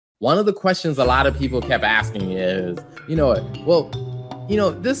one of the questions a lot of people kept asking is,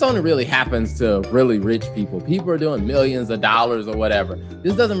 this only really happens to really rich people. People are doing millions of dollars or whatever.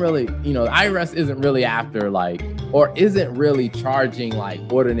 This doesn't really, the IRS isn't really after or isn't really charging like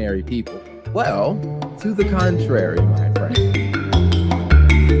ordinary people. Well, to the contrary, my friend.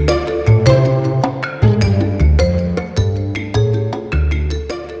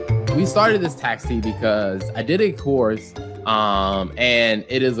 We started this tax tea because I did a course, and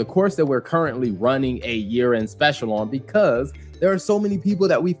it is a course that we're currently running a year-end special on because there are so many people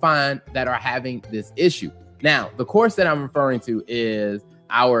that we find that are having this issue. Now, the course that I'm referring to is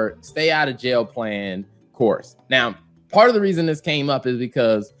our Stay Out of Jail Plan course. Now, part of the reason this came up is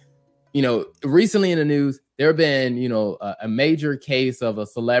because, recently in the news, there have been, a major case of a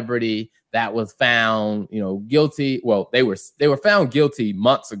celebrity that was found, guilty. Well, they were found guilty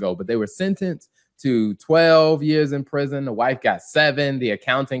months ago, but they were sentenced to 12 years in prison. The wife got 7, the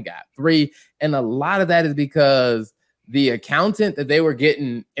accountant got 3. And a lot of that is because the accountant that they were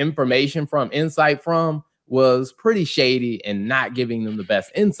getting insight from was pretty shady and not giving them the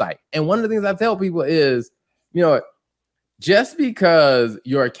best insight. And one of the things I tell people is, just because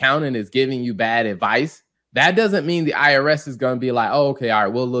your accountant is giving you bad advice, that doesn't mean the IRS is going to be like, oh, okay, all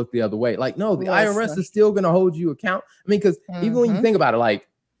right, we'll look the other way. Like, no, the IRS is still going to hold you account. I mean, because even when you think about it, like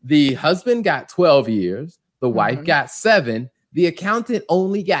the husband got 12 years, the wife got 7, the accountant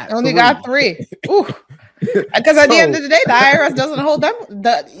only got 3. Ooh. Because at the end of the day, the IRS doesn't hold them.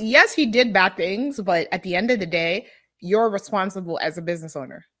 Yes, he did bad things, but at the end of the day, you're responsible as a business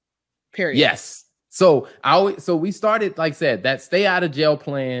owner. Period. Yes. So we started, like I said, that Stay Out of Jail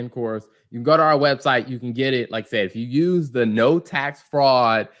Plan course. You can go to our website. You can get it. Like I said, if you use the no tax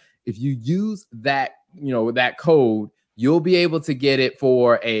fraud, if you use that, that code, you'll be able to get it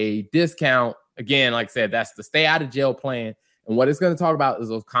for a discount. Again, like I said, that's the Stay Out of Jail Plan. And what it's going to talk about is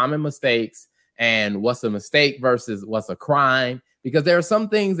those common mistakes and what's a mistake versus what's a crime. Because there are some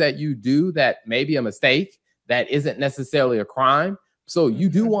things that you do that may be a mistake that isn't necessarily a crime. So you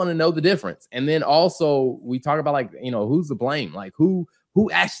do want to know the difference. And then also we talk about who's to blame, like who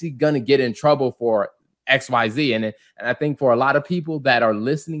actually going to get in trouble for XYZ. And I think for a lot of people that are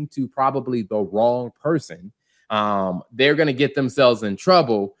listening to probably the wrong person, they're going to get themselves in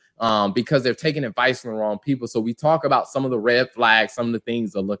trouble because they're taking advice from the wrong people. So we talk about some of the red flags, some of the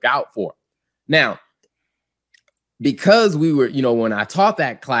things to look out for. Now, because we were, when I taught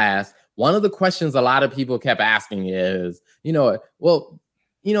that class, one of the questions a lot of people kept asking is,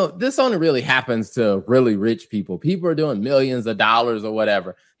 this only really happens to really rich people. People are doing millions of dollars or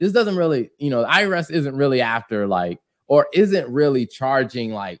whatever. This doesn't really, the IRS isn't really after or isn't really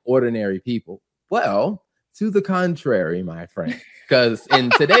charging like ordinary people. Well, to the contrary, my friend, because in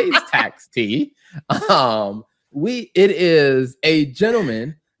today's tax tea, it is a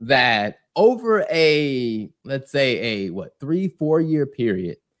gentleman that over let's say 3-4 year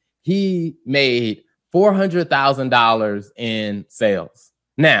period, he made $400,000 in sales.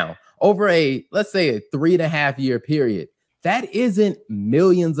 Now, over let's say a 3.5 year period, that isn't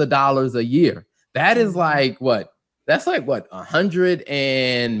millions of dollars a year. That is that's like $100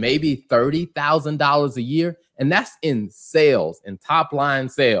 and maybe $30,000 a year. And that's in sales, in top line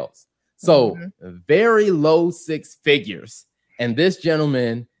sales. So very low 6 figures. And this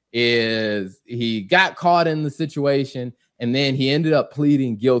gentleman he got caught in the situation and then he ended up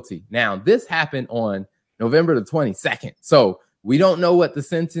pleading guilty. Now, this happened on November the 22nd. So we don't know what the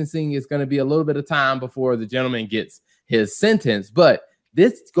sentencing is going to be. A little bit of time before the gentleman gets his sentence. But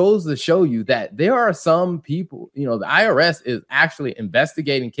this goes to show you that there are some people, the IRS is actually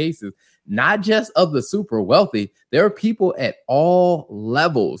investigating cases, not just of the super wealthy. There are people at all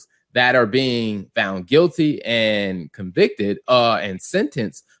levels that are being found guilty and convicted and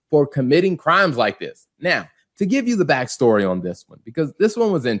sentenced for committing crimes like this. Now, to give you the backstory on this one, because this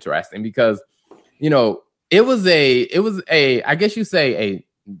one was interesting because, it was a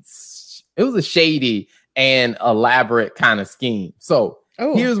shady and elaborate kind of scheme. So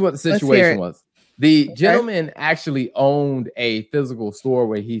here's what the situation was. The gentleman actually owned a physical store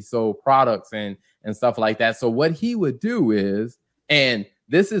where he sold products and stuff like that. So what he would do is, and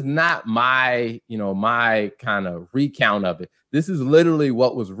this is not my kind of recount of it. This is literally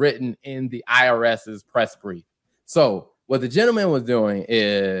what was written in the IRS's press brief. So what the gentleman was doing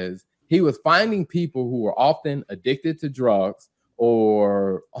is he was finding people who were often addicted to drugs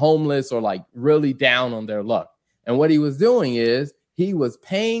or homeless or like really down on their luck. And what he was doing is he was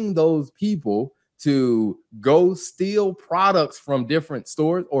paying those people to go steal products from different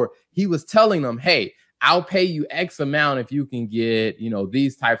stores, or he was telling them, hey, I'll pay you X amount if you can get,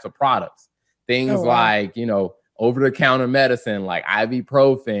 these types of products. Things like, over-the-counter medicine like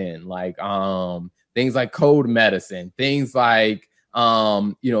ibuprofen, like things like cold medicine, things like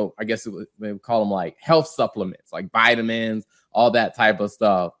I guess we would call them like health supplements, like vitamins, all that type of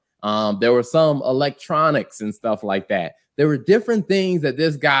stuff. There were some electronics and stuff like that. There were different things that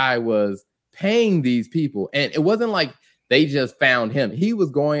this guy was paying these people. And it wasn't like they just found him. He was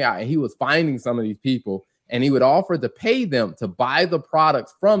going out and he was finding some of these people, and he would offer to pay them to buy the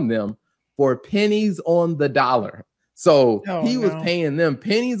products from them for pennies on the dollar. So he was paying them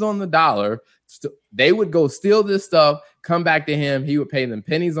pennies on the dollar. They would go steal this stuff, come back to him. He would pay them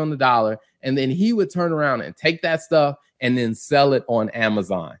pennies on the dollar. And then he would turn around and take that stuff and then sell it on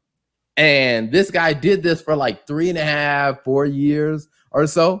Amazon. And this guy did this for like 3.5, 4 years or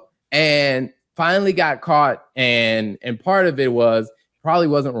so, and finally got caught. And part of it was probably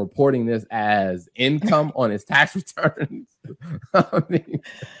wasn't reporting this as income on his tax returns. I mean,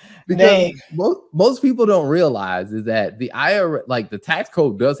 because most people don't realize is that the IRS, like the tax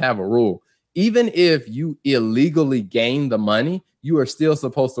code, does have a rule. Even if you illegally gain the money, you are still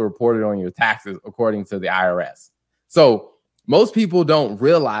supposed to report it on your taxes according to the IRS. So most people don't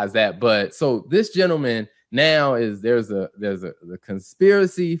realize that. But so this gentleman now there's a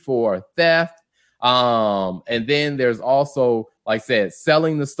conspiracy for theft. And then there's also, like I said,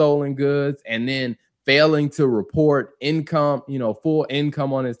 selling the stolen goods and then failing to report income, full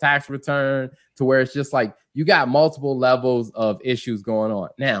income on his tax return, to where it's just like you got multiple levels of issues going on.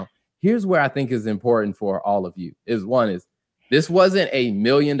 Now, here's where I think is important for all of you is one is this wasn't $1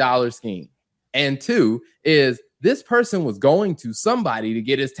 million scheme. And two is this person was going to somebody to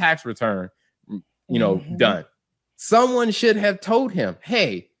get his tax return, done. Someone should have told him,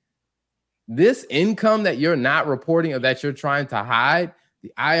 hey, this income that you're not reporting or that you're trying to hide,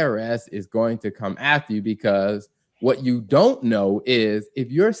 the IRS is going to come after you, because what you don't know is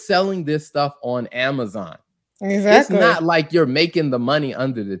if you're selling this stuff on Amazon, it's not like you're making the money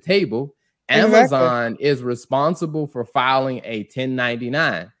under the table. Amazon is responsible for filing a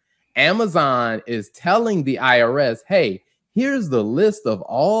 1099. Amazon is telling the IRS, hey, here's the list of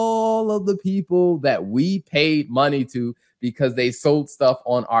all of the people that we paid money to because they sold stuff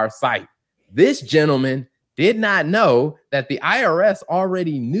on our site. This gentleman did not know that the IRS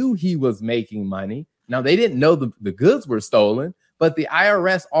already knew he was making money. Now, they didn't know the goods were stolen, but the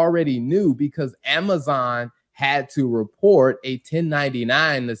IRS already knew because Amazon had to report a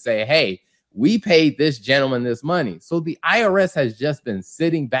 1099 to say, hey, we paid this gentleman this money. So the IRS has just been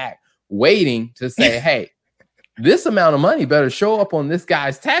sitting back waiting to say, hey, this amount of money better show up on this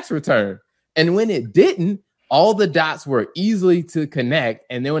guy's tax return. And when it didn't, all the dots were easily to connect.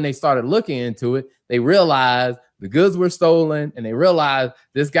 And then when they started looking into it, they realized the goods were stolen, and they realized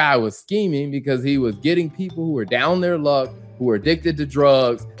this guy was scheming because he was getting people who were down their luck, who were addicted to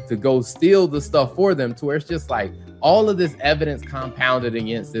drugs, to go steal the stuff for them, to where it's just like all of this evidence compounded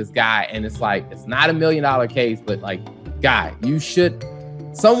against this guy. And it's like, it's not $1 million case, but like, guy,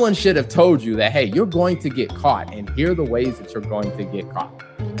 someone should have told you that, hey, you're going to get caught, and here are the ways that you're going to get caught.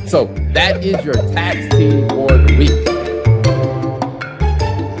 So that is your tax tea for the week.